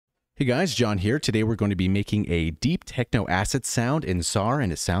Hey guys, John here. Today we're going to be making a deep techno acid sound in SAR,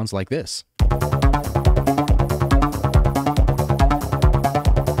 and it sounds like this.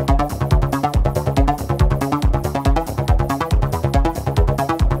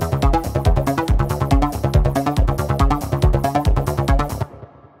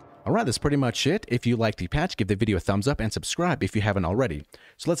 Alright, that's pretty much it. If you liked the patch, give the video a thumbs up and subscribe if you haven't already.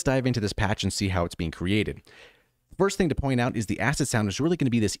 So let's dive into this patch and see how it's being created. First thing to point out is the acid sound is really going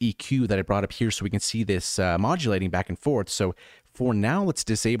to be this EQ that I brought up here so we can see this modulating back and forth. So for now, let's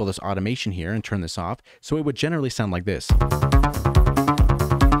disable this automation here and turn this off. So it would generally sound like this.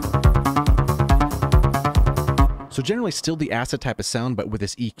 So generally still the acid type of sound, but with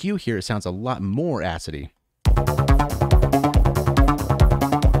this EQ here, it sounds a lot more acidy.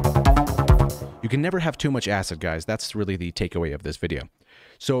 You can never have too much acid, guys. That's really the takeaway of this video.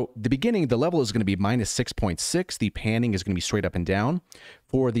 So the beginning, the level is going to be -6.6. The panning is going to be straight up and down.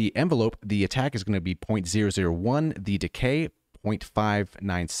 For the envelope, the attack is going to be 0.001, the decay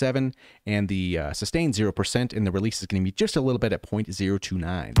 0.597, and the sustain 0%, and the release is going to be just a little bit at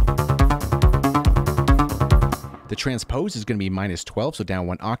 0.029. The transpose is going to be -12, so down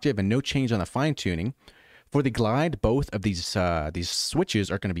 1 octave, and no change on the fine tuning. For the glide, both of these switches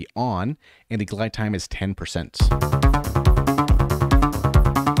are going to be on, and the glide time is 10%.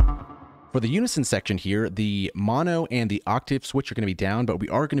 For the unison section here, the mono and the octave switch are going to be down, but we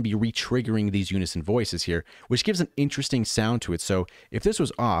are going to be re-triggering these unison voices here, which gives an interesting sound to it. So if this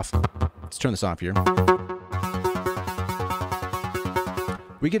was off, let's turn this off here.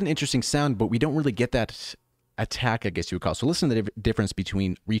 We get an interesting sound, but we don't really get that attack, I guess you would call it. So listen to the difference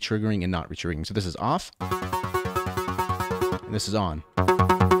between re-triggering and not re-triggering. So this is off, and this is on.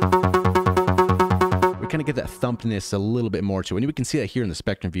 We kind of get that thumpness a little bit more to it, and we can see that here in the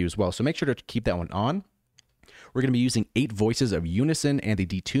spectrum view as well. So make sure to keep that one on. We're going to be using 8 voices of unison, and the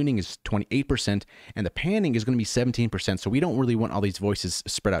detuning is 28%, and the panning is going to be 17%. So we don't really want all these voices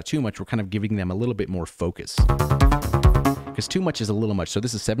spread out too much. We're kind of giving them a little bit more focus, because too much is a little much. So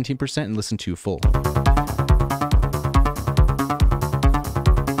this is 17%, and listen to full.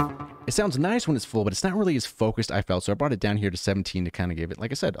 It sounds nice when it's full, but it's not really as focused, I felt, so I brought it down here to 17 to kind of give it,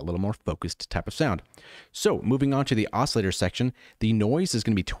 like I said, a little more focused type of sound. So moving on to the oscillator section, the noise is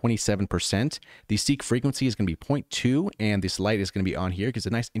going to be 27%, the seek frequency is going to be 0.2, and this light is going to be on here because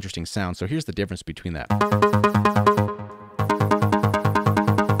it's a nice, interesting sound. So here's the difference between that.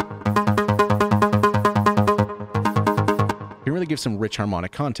 You can really give some rich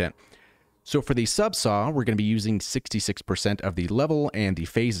harmonic content. So for the sub-saw, we're going to be using 66% of the level, and the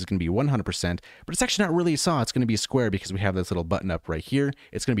phase is going to be 100%, but it's actually not really a saw, it's going to be a square because we have this little button up right here.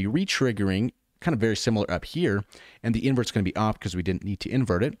 It's going to be re-triggering, kind of very similar up here, and the invert's going to be off because we didn't need to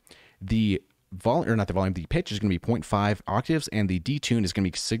invert it. The the pitch is going to be 0.5 octaves, and the detune is going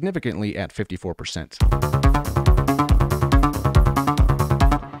to be significantly at 54%.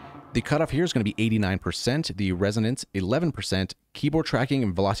 The cutoff here is going to be 89%, the resonance 11%, keyboard tracking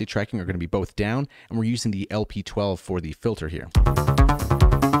and velocity tracking are going to be both down, and we're using the LP12 for the filter here.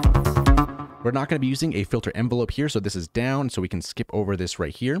 We're not going to be using a filter envelope here, so this is down, so we can skip over this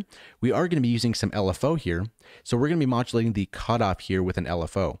right here. We are going to be using some LFO here, so we're going to be modulating the cutoff here with an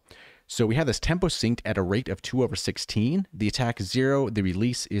LFO. So we have this tempo synced at a rate of 2/16, the attack is 0, the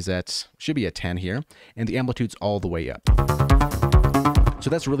release is should be at 10 here, and the amplitude's all the way up. So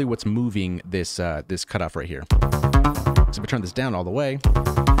that's really what's moving this this cutoff right here. So if we turn this down all the way,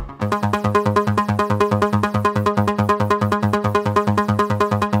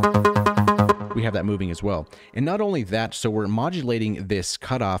 we have that moving as well. And not only that, so we're modulating this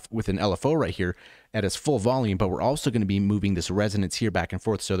cutoff with an LFO right here at its full volume, but we're also going to be moving this resonance here back and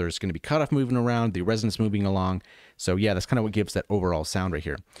forth. So there's going to be cutoff moving around, the resonance moving along. So yeah, that's kind of what gives that overall sound right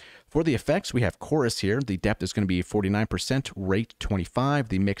here. For the effects, we have chorus here. The depth is going to be 49%, rate 25,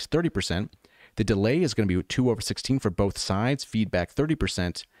 the mix 30%. The delay is going to be 2/16 for both sides, feedback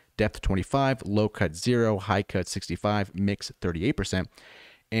 30%, depth 25, low cut 0, high cut 65, mix 38%.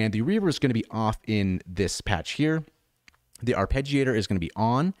 And the reverb is going to be off in this patch here. The arpeggiator is going to be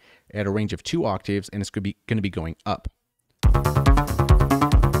on at a range of 2 octaves, and it's going to be going up.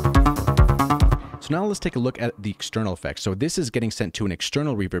 So now let's take a look at the external effects. So this is getting sent to an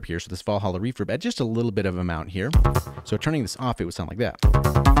external reverb here. So this Valhalla reverb at just a little bit of amount here. So turning this off, it would sound like that.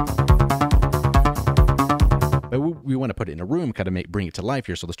 But we want to put it in a room, kind of bring it to life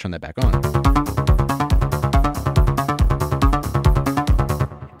here. So let's turn that back on.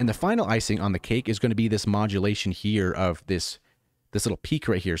 And the final icing on the cake is going to be this modulation here of this little peak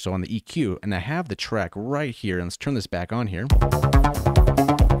right here. So on the EQ, and I have the track right here. And let's turn this back on here.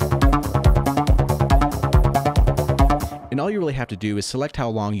 And all you really have to do is select how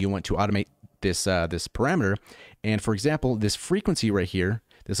long you want to automate this parameter. And for example, this frequency right here,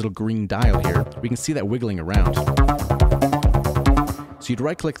 this little green dial here, we can see that wiggling around. So you'd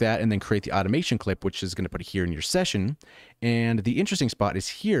right click that and then create the automation clip, which is going to put it here in your session. And the interesting spot is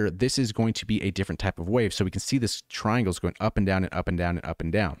here, this is going to be a different type of wave. So we can see this triangles going up and down and up and down and up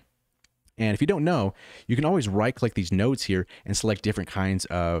and down. And if you don't know, you can always right click these nodes here and select different kinds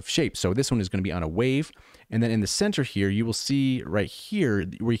of shapes. So this one is going to be on a wave. And then in the center here, you will see right here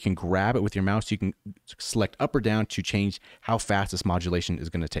where you can grab it with your mouse. You can select up or down to change how fast this modulation is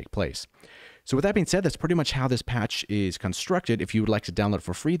going to take place. So with that being said, that's pretty much how this patch is constructed. If you would like to download it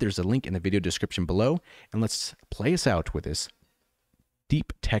for free, there's a link in the video description below. And let's play us out with this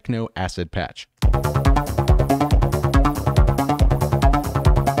deep techno acid patch.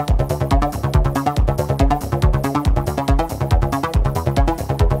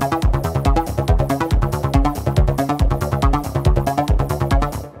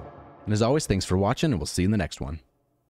 And as always, thanks for watching, and we'll see you in the next one.